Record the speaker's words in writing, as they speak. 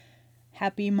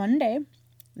Happy Monday.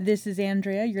 This is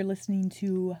Andrea. You're listening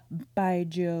to By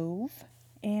Jove,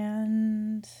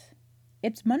 and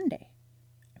it's Monday.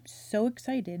 I'm so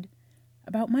excited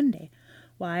about Monday.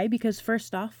 Why? Because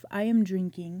first off, I am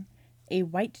drinking a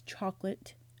white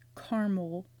chocolate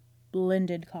caramel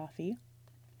blended coffee.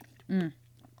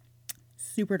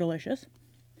 Super delicious.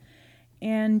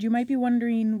 And you might be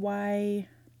wondering why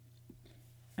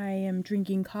I am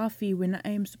drinking coffee when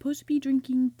I am supposed to be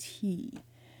drinking tea.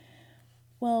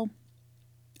 Well,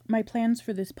 my plans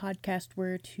for this podcast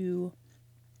were to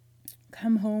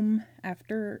come home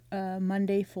after a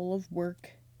Monday full of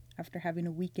work, after having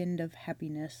a weekend of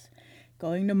happiness,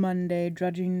 going to Monday,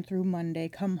 drudging through Monday,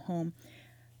 come home,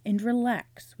 and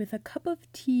relax with a cup of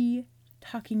tea,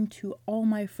 talking to all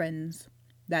my friends.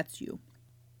 That's you.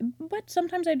 But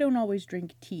sometimes I don't always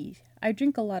drink tea. I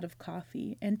drink a lot of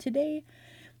coffee, and today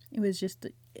it was just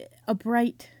a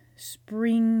bright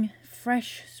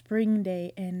fresh spring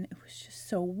day, and it was just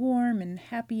so warm and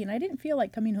happy, and I didn't feel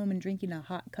like coming home and drinking a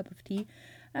hot cup of tea.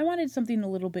 I wanted something a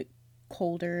little bit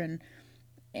colder and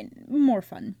more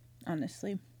fun,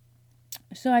 honestly.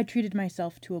 So I treated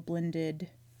myself to a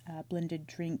blended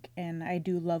drink, and I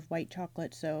do love white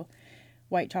chocolate, so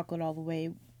white chocolate all the way.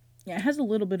 Yeah, it has a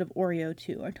little bit of Oreo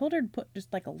too. I told her to put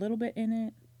just like a little bit in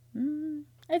it.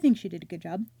 I think she did a good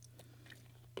job.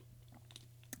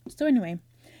 So anyway,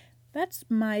 that's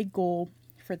my goal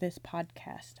for this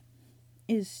podcast,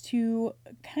 is to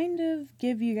kind of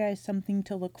give you guys something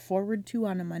to look forward to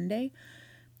on a Monday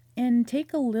and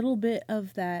take a little bit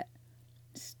of that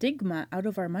stigma out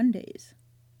of our Mondays.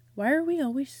 Why are we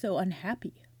always so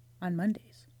unhappy on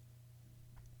Mondays?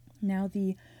 Now,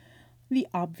 the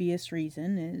obvious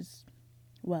reason is,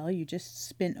 well, you just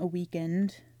spent a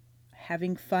weekend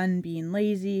having fun, being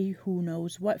lazy, who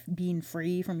knows what, being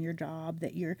free from your job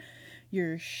that you're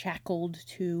shackled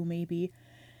to maybe.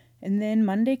 And then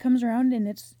Monday comes around and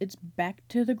it's back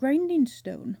to the grinding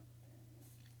stone.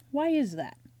 Why is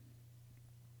that?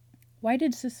 Why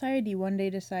did society one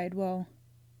day decide, well,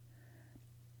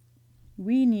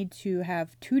 we need to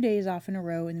have 2 days off in a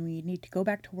row and we need to go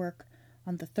back to work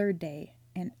on the third day,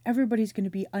 and everybody's going to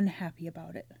be unhappy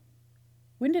about it?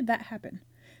 When did that happen?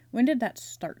 When did that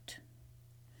start?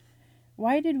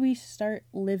 Why did we start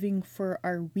living for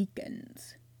our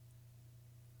weekends?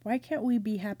 Why can't we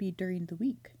be happy during the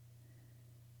week?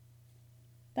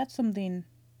 That's something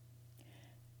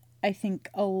I think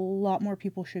a lot more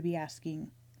people should be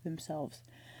asking themselves.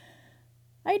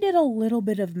 I did a little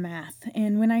bit of math,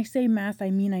 and when I say math, I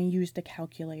mean I used a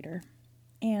calculator.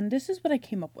 And this is what I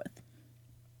came up with.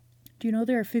 Do you know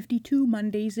there are 52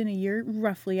 Mondays in a year,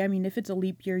 roughly? I mean, if it's a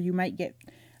leap year, you might get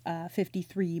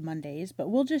 53 Mondays, but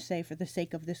we'll just say for the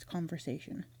sake of this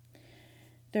conversation,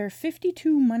 there are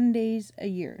 52 Mondays a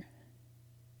year.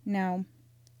 Now,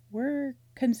 we're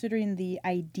considering the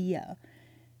idea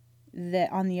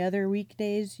that on the other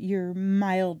weekdays, you're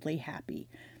mildly happy.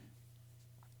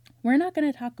 We're not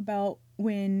going to talk about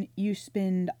when you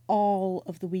spend all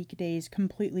of the weekdays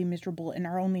completely miserable and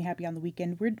are only happy on the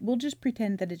weekend. We'll just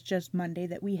pretend that it's just Monday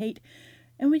that we hate,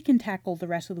 and we can tackle the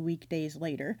rest of the weekdays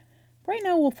later. Right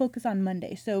now, we'll focus on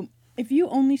Monday. So if you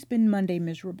only spend Monday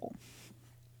miserable,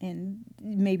 and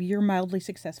maybe you're mildly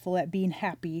successful at being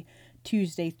happy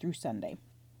Tuesday through Sunday,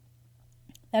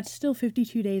 that's still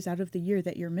 52 days out of the year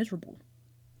that you're miserable.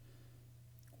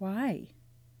 Why?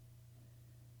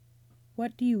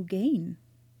 What do you gain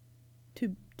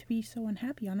to be so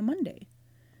unhappy on a Monday?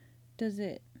 Does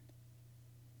it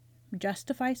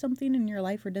justify something in your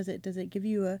life, or does it give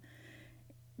you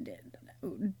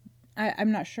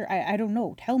I'm not sure. I don't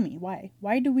know. Tell me why.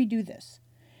 Why do we do this?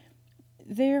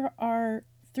 There are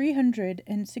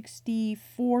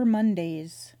 364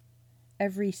 Mondays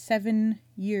every 7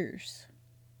 years.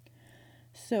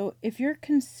 So if you're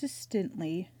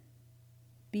consistently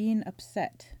being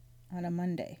upset on a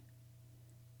Monday,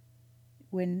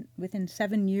 when within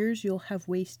 7 years you'll have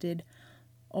wasted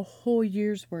a whole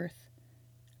year's worth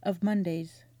of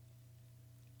Mondays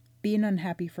being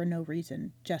unhappy for no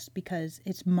reason, just because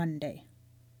it's Monday.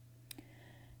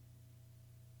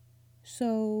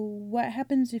 So what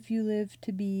happens if you live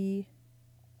to be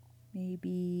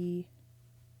maybe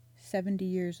 70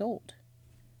 years old?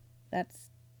 That's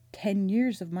 10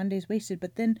 years of Mondays wasted.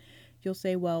 But then you'll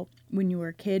say, well, when you were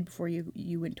a kid, before you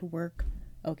went to work,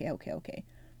 okay.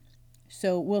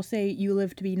 So we'll say you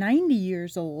live to be 90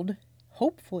 years old,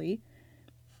 hopefully,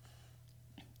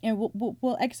 and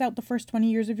we'll X out the first 20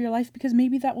 years of your life, because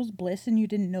maybe that was bliss and you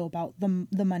didn't know about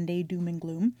the Monday doom and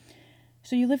gloom.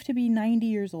 So you live to be 90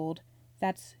 years old.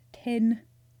 That's 10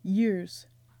 years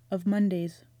of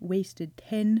Mondays wasted.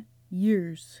 10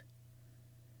 years.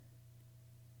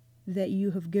 that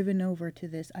you have given over to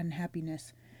this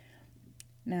unhappiness.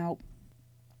 Now,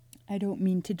 I don't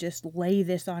mean to just lay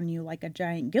this on you like a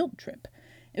giant guilt trip.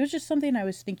 It was just something I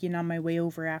was thinking on my way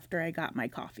over after I got my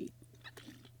coffee.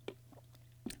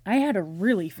 I had a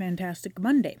really fantastic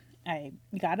Monday. I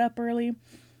got up early.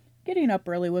 Getting up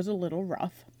early was a little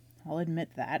rough. I'll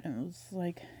admit that. It was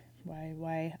like,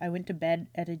 why? I went to bed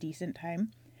at a decent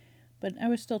time, but I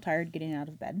was still tired getting out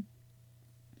of bed.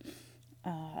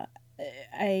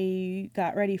 I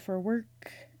got ready for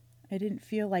work. I didn't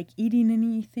feel like eating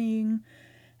anything.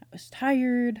 I was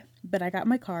tired, but I got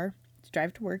my car to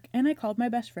drive to work, and I called my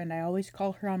best friend. I always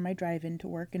call her on my drive into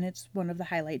work, and it's one of the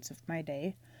highlights of my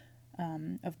day,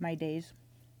 of my days.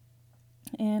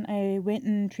 And I went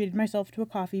and treated myself to a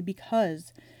coffee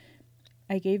because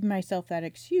I gave myself that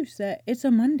excuse that it's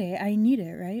a Monday, I need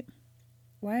it, right?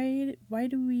 Why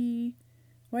do we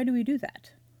do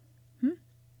that?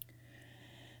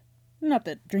 Not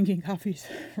that drinking coffee's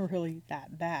really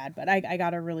that bad, but I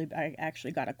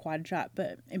actually got a quad shot,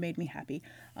 but it made me happy.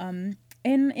 And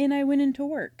I went into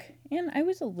work, and I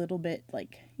was a little bit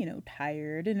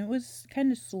tired, and it was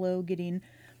kind of slow getting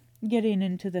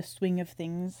into the swing of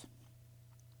things.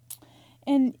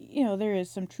 And, there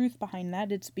is some truth behind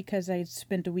that. It's because I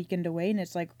spent a weekend away, and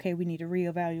it's like, okay, we need to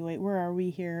reevaluate. Where are we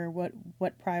here?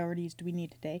 What priorities do we need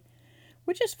today?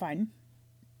 Which is fine.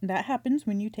 That happens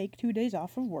when you take 2 days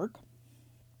off of work.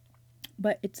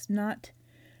 But it's not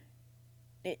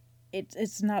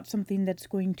it's not something that's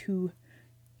going to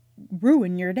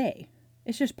ruin your day.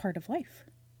 It's just part of life,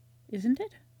 isn't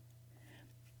it?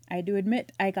 I do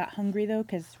admit I got hungry though,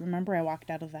 because remember I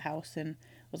walked out of the house and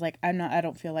was like, I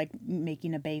don't feel like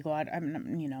making a bagel.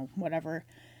 I'm whatever.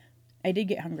 I did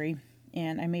get hungry,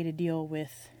 and I made a deal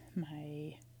with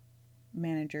my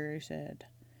manager. Said,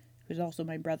 who's also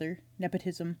my brother.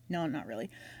 Nepotism. No, not really.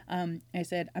 I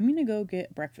said, I'm going to go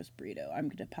get a breakfast burrito. I'm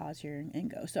going to pause here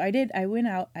and go. So I did. I went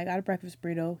out. I got a breakfast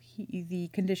burrito. The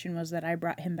condition was that I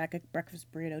brought him back a breakfast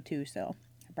burrito too. So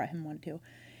I brought him one too.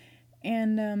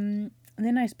 And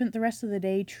then I spent the rest of the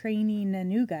day training a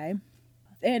new guy.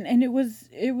 And it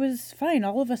was fine.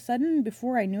 All of a sudden,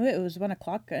 before I knew it, it was 1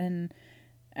 o'clock, and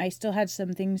I still had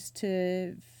some things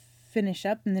to finish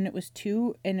up. And then it was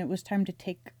 2, and it was time to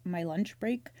take my lunch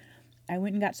break. I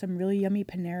went and got some really yummy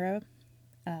Panera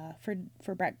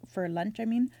for lunch,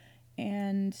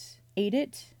 and ate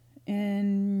it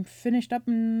and finished up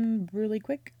really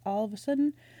quick. All of a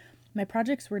sudden, my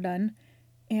projects were done,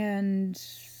 and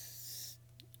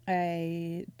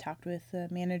I talked with the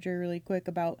manager really quick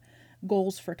about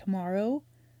goals for tomorrow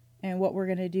and what we're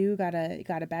gonna do. Got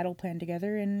a battle plan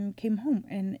together, and came home.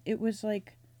 And it was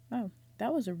like, oh,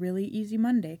 that was a really easy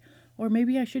Monday. Or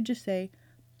maybe I should just say,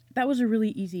 that was a really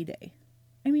easy day.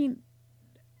 I mean,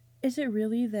 is it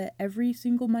really that every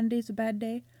single Monday is a bad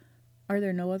day? Are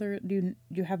there no other, do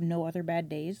you have no other bad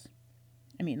days?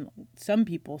 I mean, some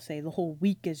people say the whole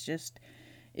week is just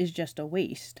a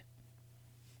waste.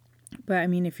 But I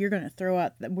mean, if you're going to throw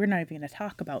out, we're not even going to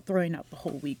talk about throwing out the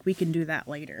whole week. We can do that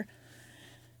later.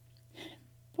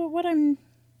 But what I'm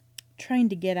trying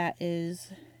to get at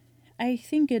is, I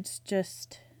think it's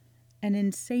just an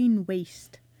insane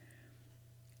waste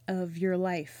of your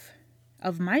life,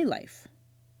 of my life.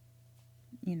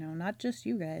 Not just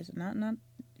you guys, not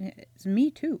it's me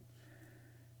too.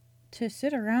 To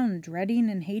sit around dreading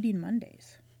and hating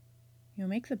Mondays.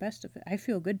 Make the best of it. I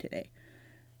feel good today.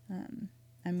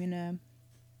 I'm gonna,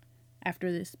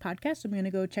 after this podcast, I'm gonna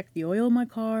go check the oil in my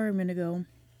car. I'm gonna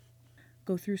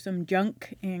go through some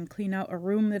junk and clean out a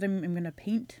room that I'm gonna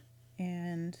paint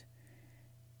and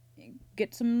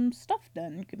get some stuff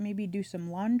done. Maybe do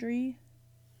some laundry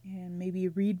and maybe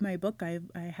read my book. I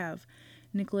have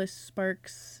Nicholas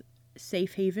Sparks'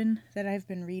 Safe Haven that I've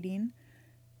been reading.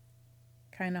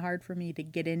 Kind of hard for me to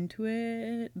get into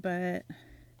it, but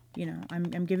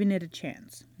I'm giving it a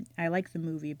chance. I like the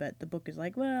movie, but the book is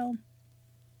like, well,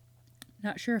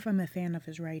 not sure if I'm a fan of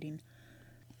his writing.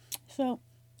 So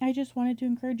I just wanted to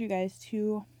encourage you guys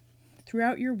to,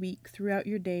 throughout your week, throughout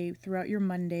your day, throughout your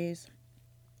Mondays,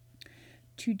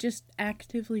 to just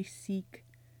actively seek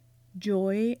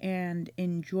joy and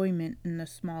enjoyment in the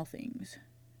small things.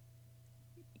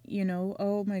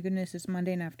 Oh my goodness, it's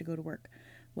Monday and I have to go to work.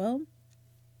 Well,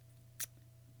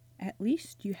 at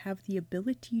least you have the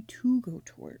ability to go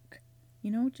to work.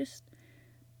 Just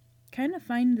kind of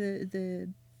find the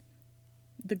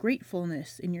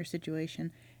gratefulness in your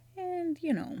situation. And,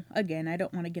 again, I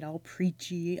don't want to get all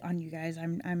preachy on you guys.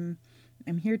 I'm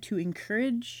here to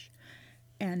encourage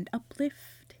and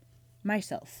uplift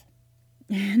myself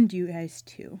and you guys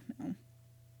too.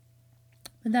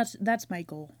 And that's my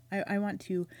goal. I want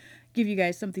to give you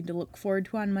guys something to look forward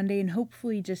to on Monday, and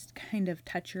hopefully just kind of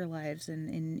touch your lives and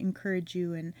encourage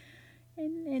you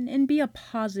and be a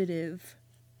positive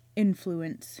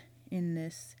influence in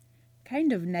this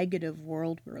kind of negative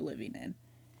world we're living in.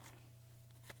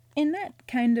 And that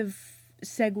kind of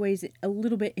segues a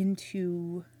little bit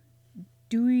into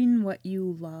doing what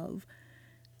you love.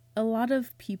 A lot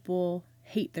of people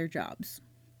hate their jobs.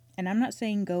 And I'm not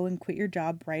saying go and quit your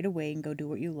job right away and go do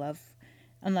what you love,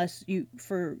 unless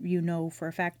for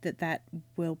a fact that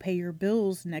will pay your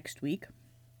bills next week.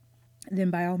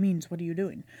 Then by all means, what are you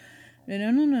doing?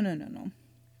 No.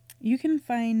 You can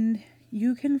find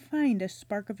a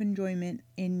spark of enjoyment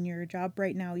in your job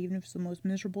right now, even if it's the most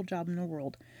miserable job in the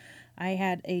world. I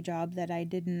had a job that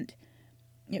it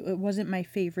wasn't my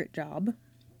favorite job,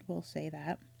 we'll say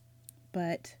that,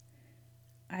 but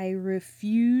I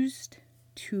refused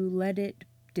to let it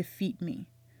defeat me.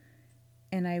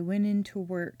 And I went into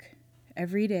work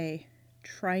every day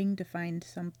trying to find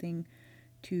something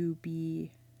to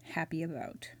be happy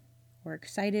about, or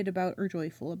excited about, or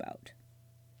joyful about.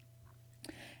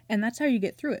 And that's how you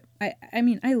get through it. I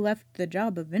mean, I left the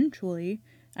job eventually.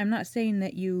 I'm not saying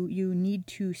that you need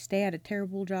to stay at a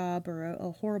terrible job or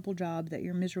a horrible job that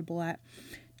you're miserable at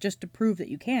just to prove that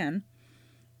you can.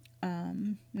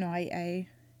 No, I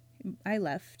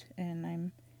left, and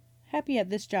I'm happy at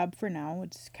this job for now.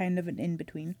 It's kind of an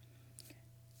in-between.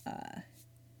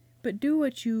 But do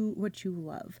what you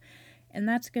love. And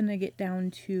that's going to get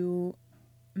down to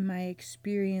my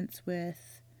experience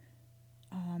with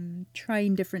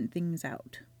trying different things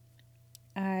out.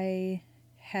 I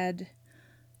had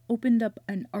opened up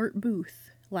an art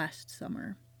booth last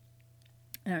summer,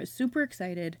 and I was super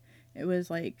excited. It was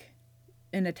like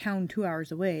in a town 2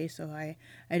 hours away, so I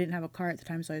didn't have a car at the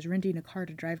time, so I was renting a car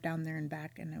to drive down there and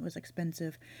back, and it was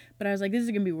expensive. But I was like, this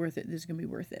is going to be worth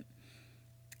it.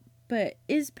 But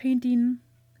is painting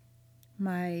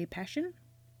my passion?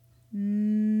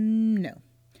 No.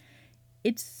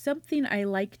 It's something I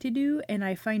like to do, and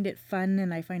I find it fun,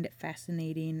 and I find it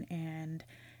fascinating, and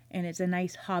it's a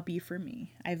nice hobby for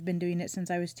me. I've been doing it since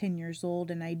I was 10 years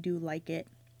old, and I do like it.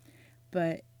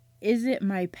 But is it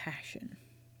my passion?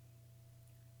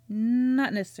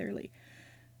 Not necessarily.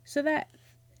 So that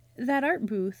art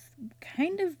booth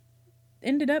kind of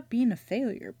ended up being a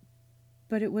failure,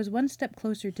 but it was one step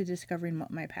closer to discovering what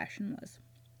my passion was.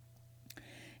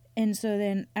 And so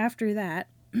then after that,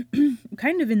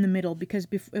 kind of in the middle, because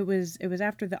it was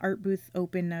after the art booth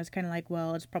opened, I was kind of like,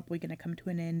 well, it's probably going to come to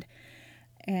an end.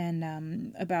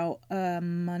 And about a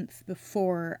month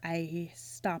before I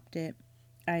stopped it,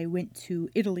 I went to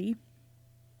Italy.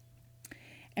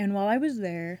 And while I was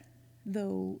there,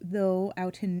 though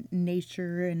out in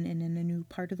nature and in a new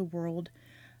part of the world,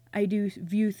 I do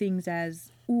view things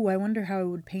as, ooh, I wonder how I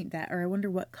would paint that, or I wonder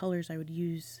what colors I would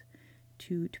use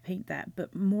to paint that.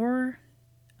 But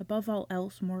above all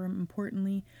else, more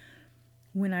importantly,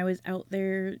 when I was out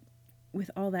there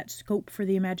with all that scope for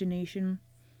the imagination,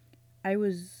 I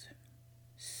was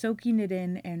soaking it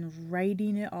in and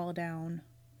writing it all down.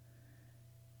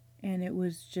 And it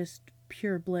was just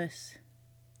pure bliss.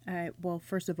 Well,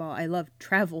 first of all, I love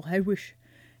travel. I wish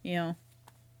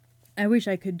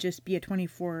I could just be a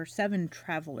 24/7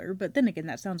 traveler, but then again,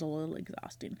 that sounds a little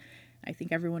exhausting. I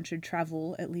think everyone should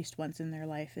travel at least once in their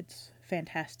life. It's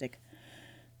fantastic.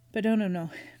 But no.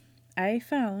 I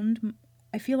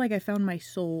feel like I found my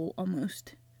soul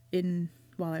almost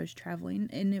while I was traveling,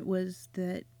 and it was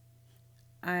that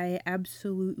I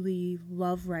absolutely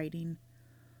love writing.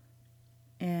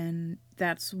 And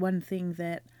that's one thing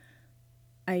that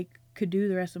I could do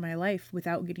the rest of my life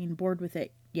without getting bored with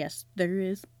it. Yes, there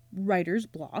is writer's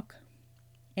block,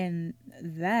 and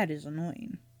that is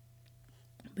annoying.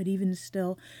 But even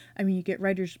still, I mean, you get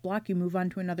writer's block, you move on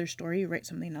to another story, you write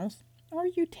something else, or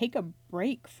you take a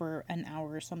break for an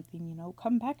hour or something,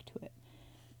 come back to it.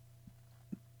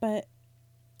 But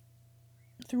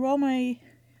through all my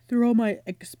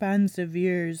expansive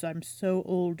years, I'm so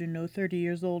old, 30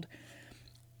 years old,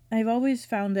 I've always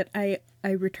found that I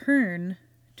return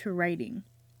to writing.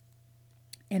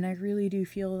 And I really do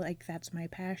feel like that's my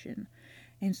passion.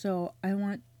 And so I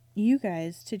want you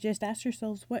guys to just ask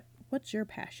yourselves, what's your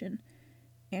passion?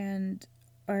 And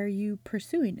are you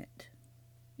pursuing it?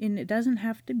 And it doesn't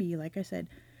have to be, like I said,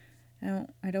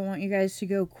 I don't want you guys to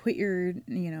go quit your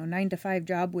 9-to-5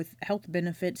 job with health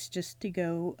benefits just to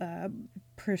go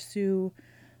pursue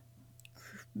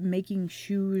making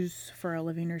shoes for a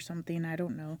living or something. I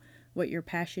don't know what your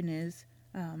passion is,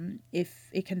 If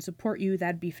it can support you,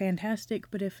 that'd be fantastic.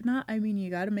 But if not, I mean, you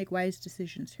got to make wise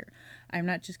decisions here. I'm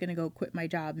not just going to go quit my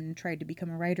job and try to become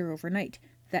a writer overnight.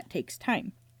 That takes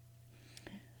time.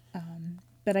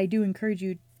 But I do encourage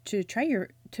you to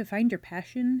to find your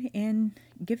passion and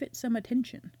give it some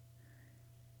attention.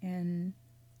 And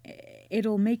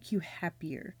it'll make you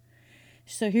happier.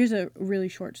 So here's a really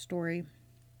short story.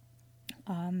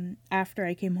 After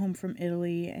I came home from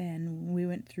Italy and we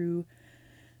went through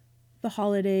the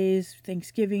holidays,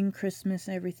 Thanksgiving, Christmas,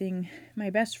 and everything, my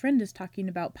best friend is talking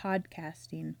about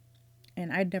podcasting.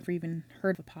 And I'd never even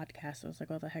heard of a podcast. I was like,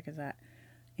 what the heck is that?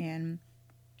 And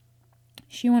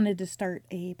she wanted to start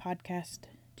a podcast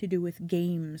to do with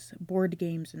games, board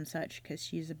games and such, because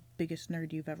she's the biggest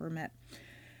nerd you've ever met.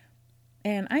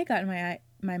 And I got in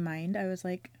my mind, I was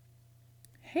like,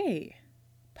 hey,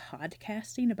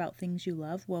 podcasting about things you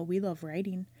love? Well, we love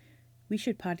writing. We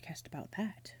should podcast about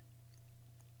that.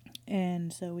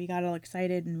 And so we got all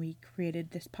excited and we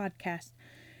created this podcast.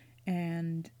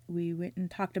 And we went and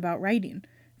talked about writing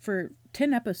for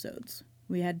 10 episodes.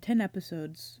 We had 10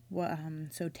 episodes,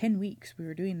 so 10 weeks we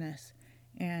were doing this.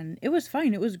 And it was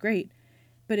fine, it was great.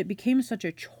 But it became such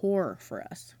a chore for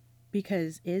us.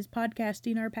 Because is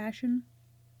podcasting our passion?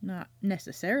 Not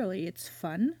necessarily. It's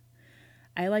fun.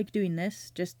 I like doing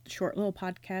this, just short little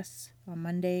podcasts on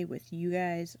Monday with you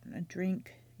guys, a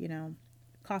drink,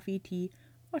 coffee, tea,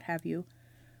 what have you.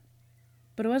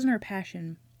 But it wasn't our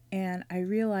passion. And I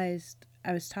realized,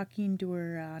 I was talking to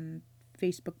her on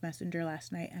Facebook Messenger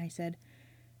last night, and I said,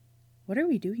 what are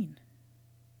we doing?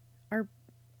 Our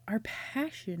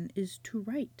passion is to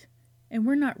write. And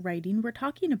we're not writing, we're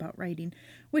talking about writing,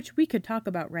 which we could talk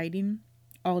about writing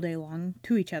all day long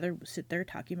to each other, sit there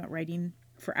talking about writing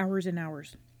for hours and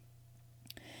hours.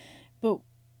 But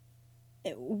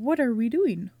what are we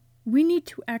doing? We need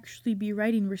to actually be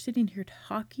writing. We're sitting here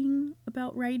talking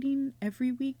about writing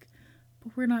every week,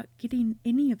 but we're not getting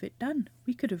any of it done.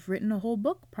 We could have written a whole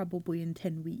book probably in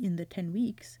the 10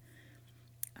 weeks.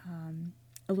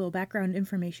 A little background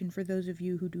information for those of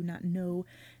you who do not know,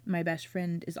 my best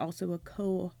friend is also the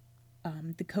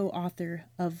co-author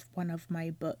of one of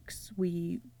my books.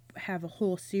 We have a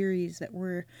whole series that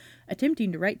we're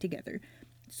attempting to write together.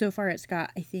 So far it's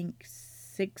got, I think,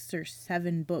 6 or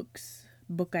 7 book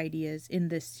ideas in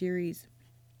this series.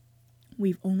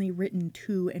 We've only written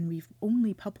 2 and we've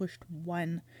only published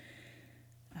 1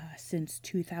 since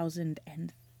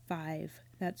 2005.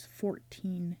 That's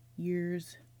 14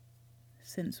 years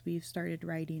since we've started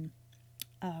writing.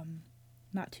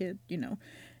 Not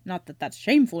that that's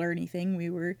shameful or anything. We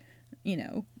were,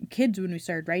 kids when we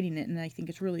started writing it, and I think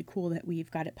it's really cool that we've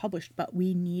got it published, but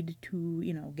we need to,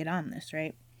 get on this,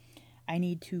 right?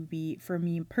 For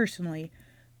me personally,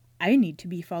 I need to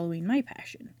be following my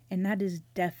passion, and that is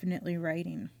definitely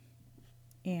writing.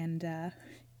 And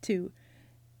to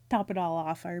top it all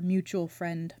off, our mutual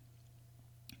friend,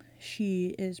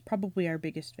 she is probably our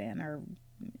biggest fan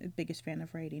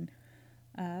of writing.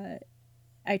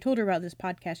 I told her about this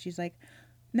podcast. She's like,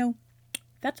 no,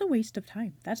 that's a waste of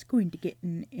time. That's going to get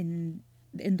in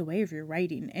the way of your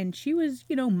writing. And she was,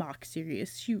 mock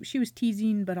serious. She was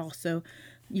teasing, but also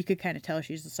you could kind of tell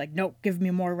she's just like, nope, give me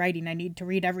more writing. I need to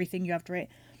read everything you have to write.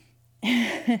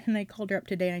 And I called her up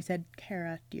today and I said,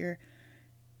 Kara, dear,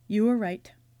 you were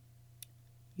right.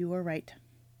 You were right.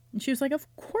 And she was like, of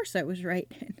course I was right.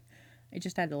 And I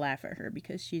just had to laugh at her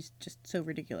because she's just so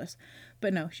ridiculous.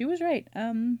 But no, she was right.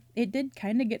 It did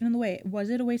kind of get in the way. Was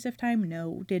it a waste of time?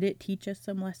 No. Did it teach us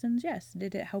some lessons? Yes.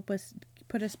 Did it help us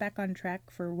put us back on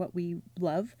track for what we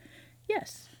love?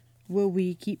 Yes. Will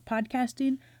we keep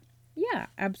podcasting? Yeah,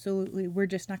 absolutely. We're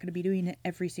just not going to be doing it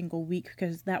every single week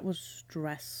because that was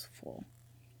stressful.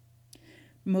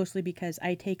 Mostly because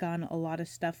I take on a lot of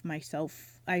stuff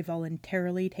myself. I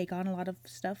voluntarily take on a lot of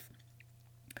stuff.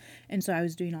 And so I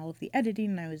was doing all of the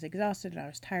editing, and I was exhausted, and I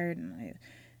was tired, and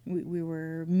we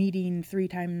were meeting 3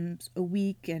 times a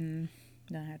week, and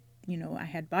I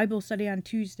had Bible study on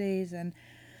Tuesdays, and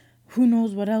who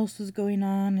knows what else was going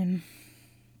on, and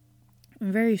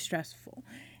very stressful.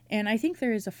 And I think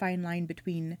there is a fine line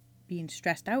between being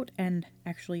stressed out and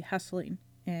actually hustling,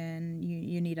 and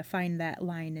you need to find that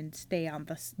line and stay on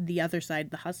the other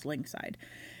side, the hustling side.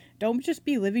 Don't just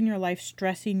be living your life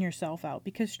stressing yourself out,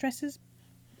 because stress is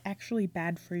actually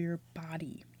bad for your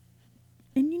body.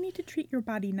 And you need to treat your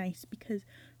body nice, because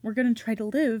we're going to try to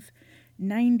live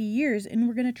 90 years and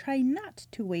we're going to try not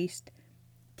to waste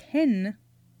 10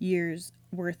 years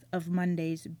worth of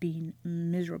Mondays being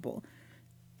miserable.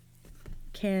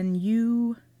 Can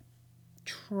you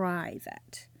try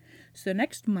that? So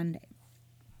next Monday,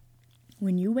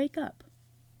 when you wake up,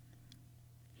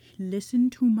 listen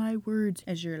to my words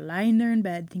as you're lying there in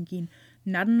bed thinking,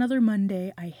 not another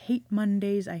Monday, I hate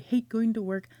Mondays, I hate going to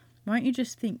work. Why don't you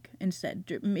just think instead,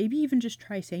 maybe even just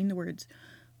try saying the words,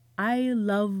 I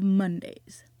love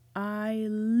Mondays. I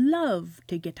love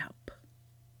to get up.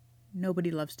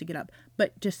 Nobody loves to get up,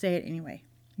 but just say it anyway.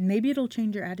 Maybe it'll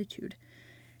change your attitude.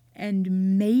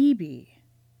 And maybe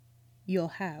you'll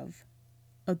have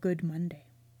a good Monday.